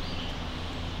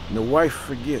 And the wife,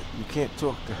 forget, you can't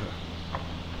talk to her.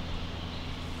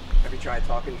 Have you tried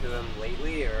talking to them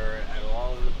lately or at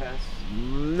all in the past?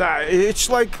 Nah, it's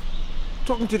like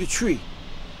talking to the tree.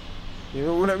 You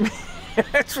know what I mean?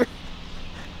 That's what,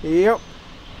 yep.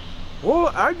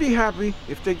 Well, I'd be happy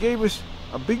if they gave us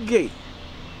a big gate.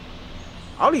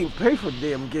 I'll even pay for the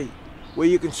damn gate where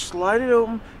you can slide it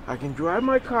open. I can drive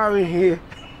my car in here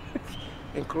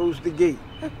and close the gate.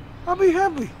 I'll be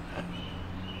happy.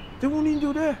 They won't even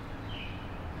do that.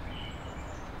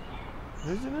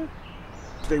 Isn't it?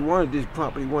 They wanted this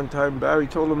property one time. Barry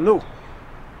told them no.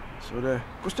 So that,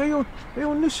 because they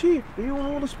own this here. They own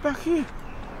all this back here.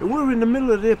 And we're in the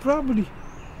middle of their property.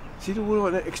 See, they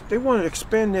want to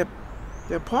expand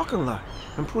their parking lot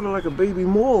and put like a baby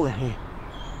mall in here.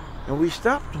 And we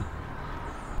stopped them.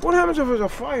 What happens if there's a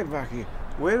fire back here?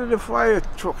 Where are the fire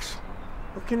trucks?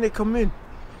 How can they come in?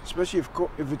 Especially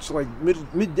if it's like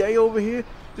midday over here.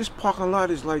 This parking lot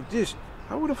is like this.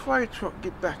 How would a fire truck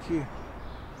get back here?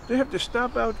 They have to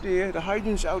stop out there, the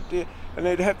hydrant's out there, and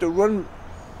they'd have to run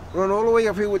all the way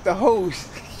up here with the hose.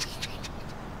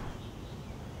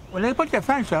 When they put the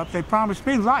fence up, they promised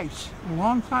me lights a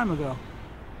long time ago.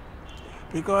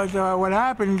 Because what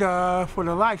happened for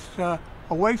the lights, a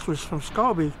waitress from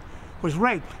Scobie was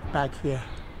raped back here.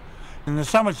 In the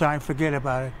summertime, forget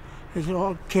about it. There's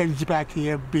all kids back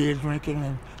here, beer drinking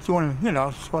and doing, you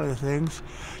know, sort of things.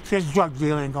 There's drug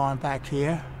dealing going back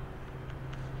here.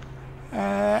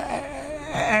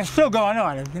 And it's still going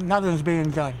on. Nothing's being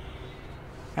done.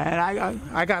 And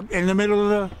I got in the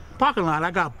middle of the parking lot.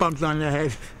 I got bumped on the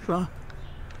head. So,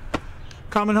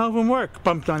 coming home from work,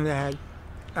 bumped on the head,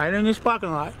 right in this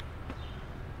parking lot.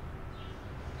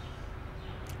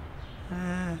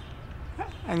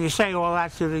 And you say all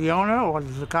that to the owner or to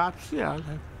the cops, you know,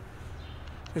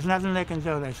 there's nothing they can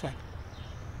do, they say.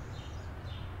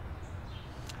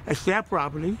 It's their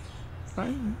property,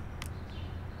 right?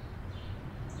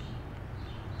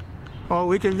 All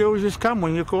we can do is just come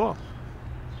when you call.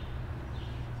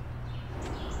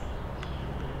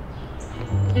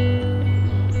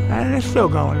 And it's still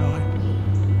going on.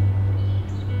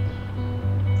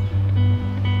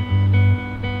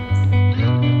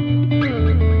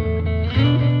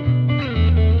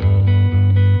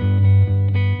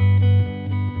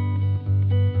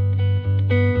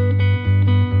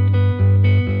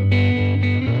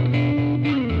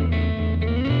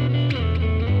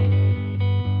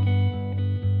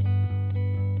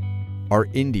 Are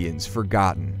Indians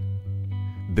forgotten?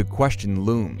 The question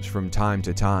looms from time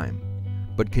to time,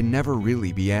 but can never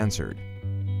really be answered.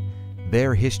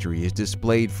 Their history is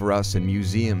displayed for us in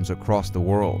museums across the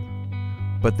world,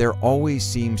 but there always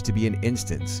seems to be an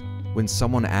instance when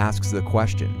someone asks the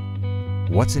question,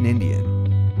 what's an Indian?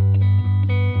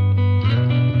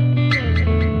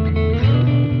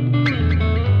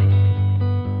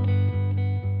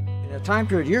 In the time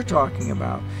period you're talking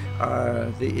about,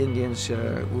 the Indians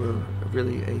were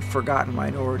really a forgotten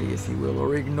minority, if you will,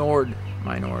 or ignored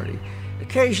minority.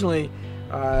 Occasionally,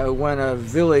 when a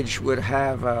village would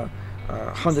have a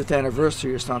 100th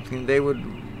anniversary or something, they would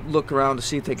look around to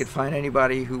see if they could find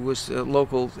anybody who was a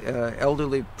local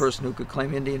elderly person who could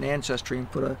claim Indian ancestry and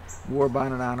put a war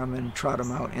bonnet on them and trot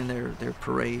them out in their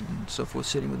parade and so forth,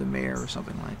 sitting with the mayor or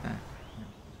something like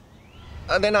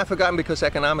that. They're not forgotten because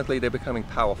economically they're becoming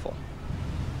powerful.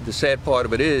 The sad part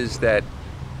of it is that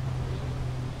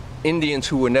Indians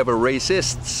who were never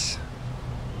racists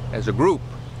as a group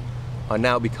are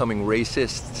now becoming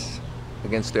racists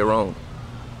against their own.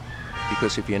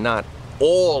 Because if you're not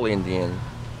all Indian,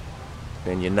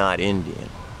 then you're not Indian.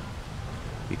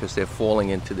 Because they're falling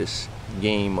into this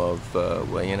game of,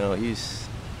 well, you know, he's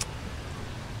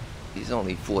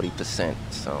only 40%,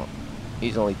 so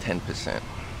he's only 10%.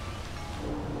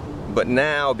 But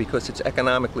now, because it's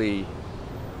economically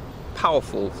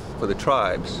powerful for the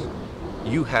tribes,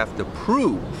 you have to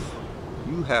prove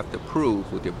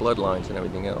with your bloodlines and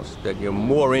everything else that you're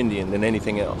more Indian than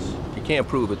anything else. If you can't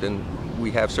prove it, then we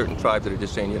have certain tribes that are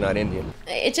just saying you're not Indian.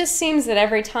 It just seems that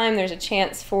every time there's a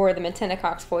chance for the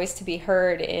Matinecock's voice to be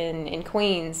heard in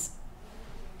Queens,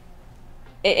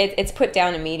 it's put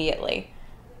down immediately.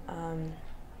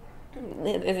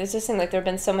 It just seems like there have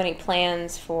been so many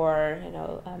plans for, you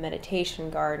know, a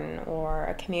meditation garden or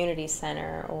a community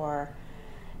center or,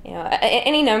 you know,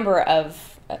 any number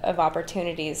of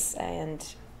opportunities,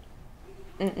 and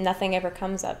nothing ever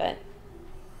comes of it.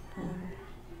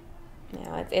 You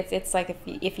know, it's like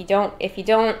if you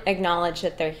don't acknowledge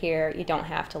that they're here, you don't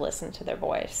have to listen to their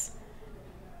voice,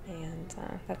 and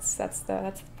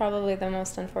that's probably the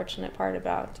most unfortunate part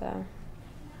about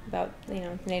you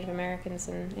know, Native Americans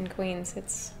in Queens.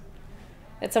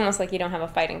 It's almost like you don't have a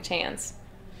fighting chance.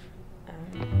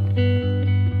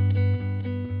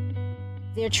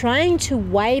 They're trying to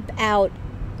wipe out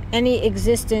any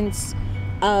existence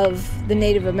of the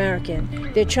Native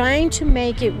American. They're trying to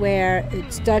make it where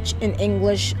it's Dutch and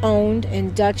English owned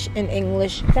and Dutch and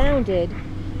English founded,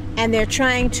 and they're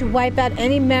trying to wipe out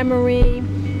any memory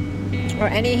or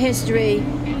any history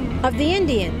of the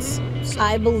Indians.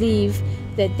 I believe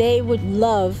that they would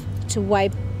love to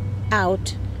wipe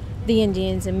out the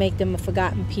Indians and make them a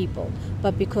forgotten people.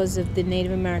 But because of the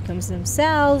Native Americans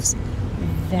themselves,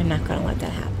 they're not going to let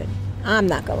that happen. I'm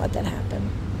not going to let that happen.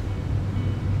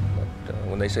 But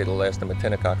when they say the last of the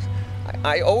Matinecocks,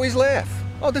 I always laugh.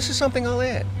 Oh, this is something I'll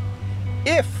add.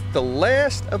 If the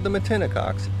last of the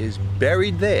Matinecocks is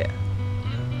buried there,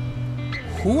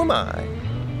 who am I?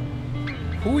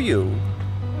 Who are you?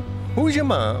 Who's your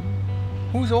mom?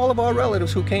 Who's all of our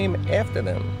relatives who came after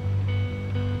them?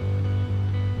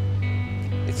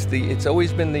 It's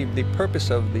always been the purpose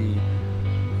of the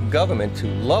government to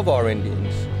love our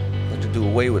Indians, but to do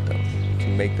away with them, to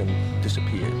make them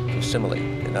disappear, to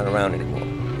assimilate. They're not around anymore.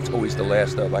 It's always the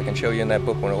last of. I can show you in that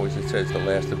book when always it says the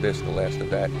last of this, the last of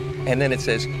that. And then it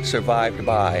says survived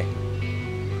by.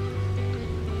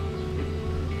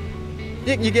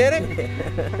 You get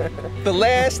it? The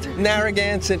last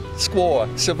Narragansett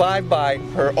squaw survived by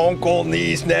her uncle,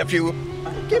 niece, nephew.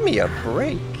 Give me a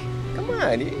break. Come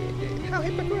on. How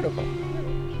hypocritical.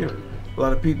 Yeah, a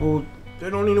lot of people, they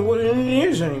don't even know what an Indian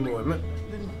is anymore.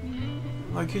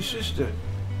 Like his sister.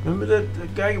 Remember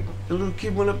that guy, the little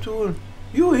kid went up to her?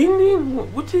 You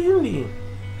Indian? What's an Indian?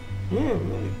 Yeah,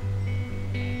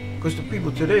 because the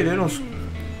people today, they don't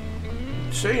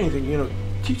say anything, you know,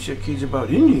 teach their kids about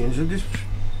Indians or this,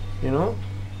 you know.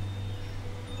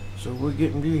 So we're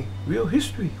getting the real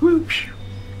history. Woo.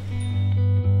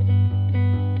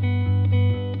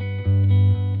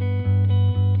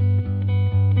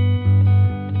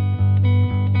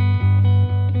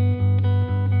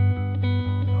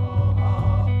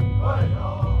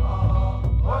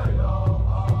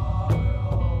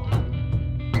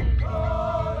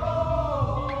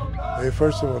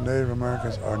 First of all, Native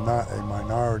Americans are not a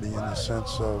minority in the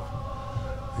sense of,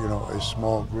 you know, a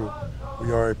small group.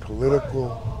 We are a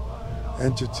political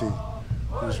entity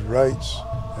whose rights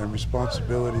and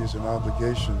responsibilities and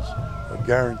obligations are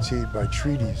guaranteed by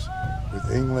treaties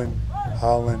with England,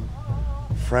 Holland,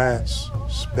 France,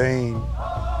 Spain,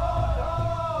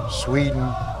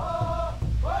 Sweden,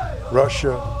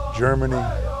 Russia, Germany,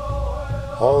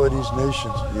 all of these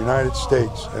nations, the United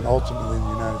States, and ultimately the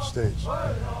United States.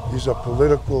 These are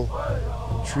political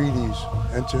treaties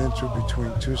entered into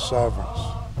between two sovereigns.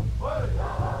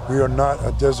 We are not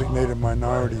a designated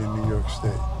minority in New York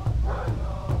State,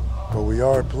 but we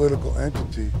are a political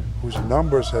entity whose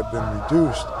numbers have been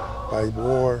reduced by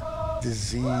war,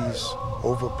 disease,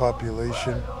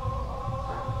 overpopulation,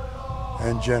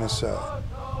 and genocide.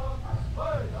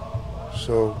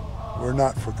 So we're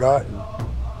not forgotten.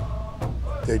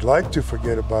 They'd like to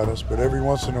forget about us, but every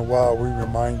once in a while we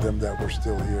remind them that we're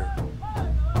still here.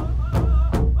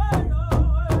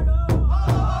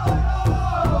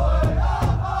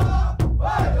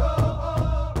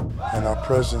 And our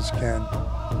presence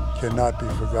cannot be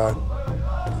forgotten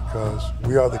because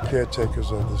we are the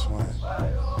caretakers of this land.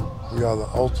 We are the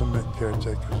ultimate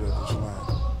caretakers of this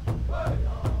land.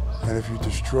 And if you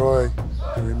destroy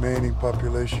the remaining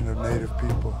population of Native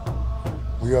people,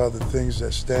 we are the things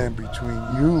that stand between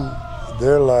you,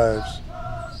 their lives,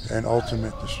 and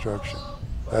ultimate destruction.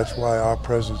 That's why our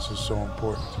presence is so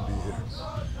important to be here.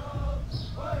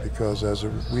 Because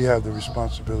we have the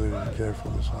responsibility to care for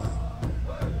this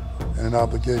land and an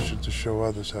obligation to show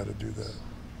others how to do that.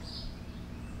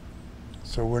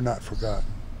 So we're not forgotten.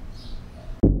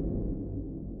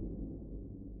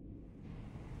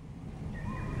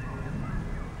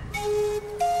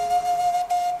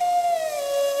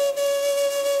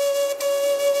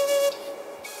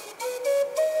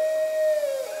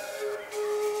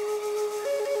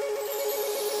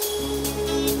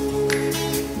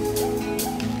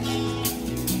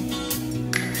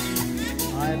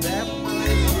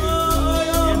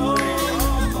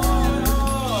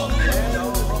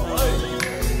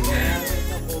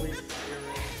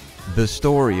 The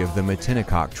story of the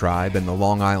Matinecock tribe and the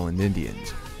Long Island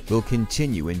Indians will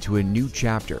continue into a new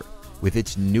chapter with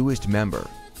its newest member,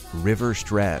 River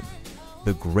Streb,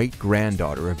 the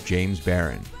great-granddaughter of James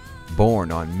Barron,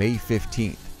 born on May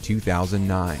 15,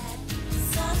 2009.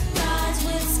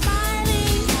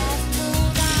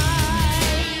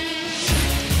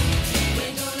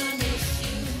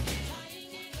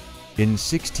 In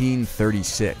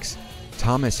 1636,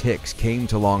 Thomas Hicks came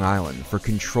to Long Island for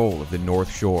control of the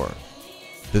North Shore.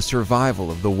 The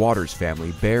survival of the Waters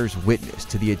family bears witness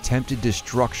to the attempted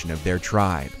destruction of their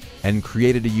tribe and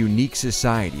created a unique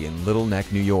society in Little Neck,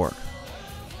 New York.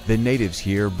 The natives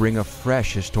here bring a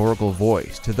fresh historical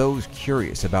voice to those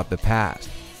curious about the past,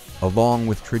 along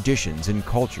with traditions and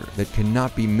culture that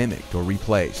cannot be mimicked or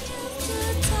replaced.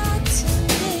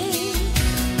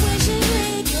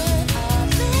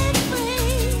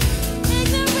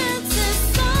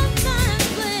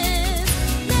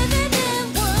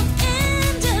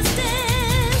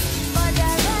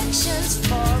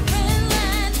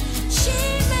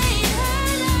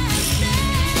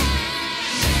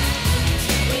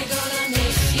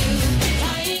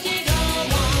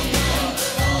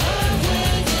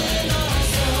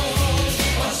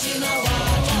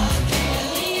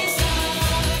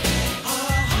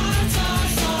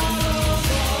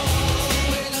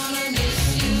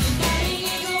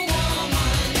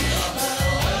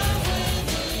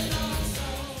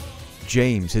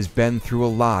 James has been through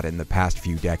a lot in the past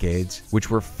few decades, which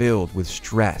were filled with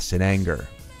stress and anger.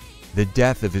 The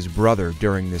death of his brother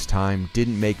during this time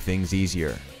didn't make things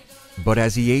easier. But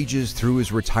as he ages through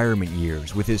his retirement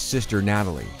years with his sister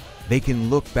Nathalie, they can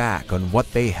look back on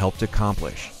what they helped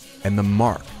accomplish and the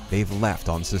mark they've left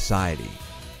on society.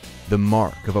 The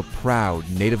mark of a proud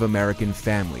Native American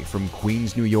family from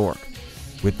Queens, New York,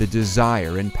 with the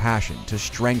desire and passion to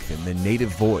strengthen the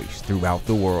Native voice throughout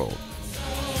the world.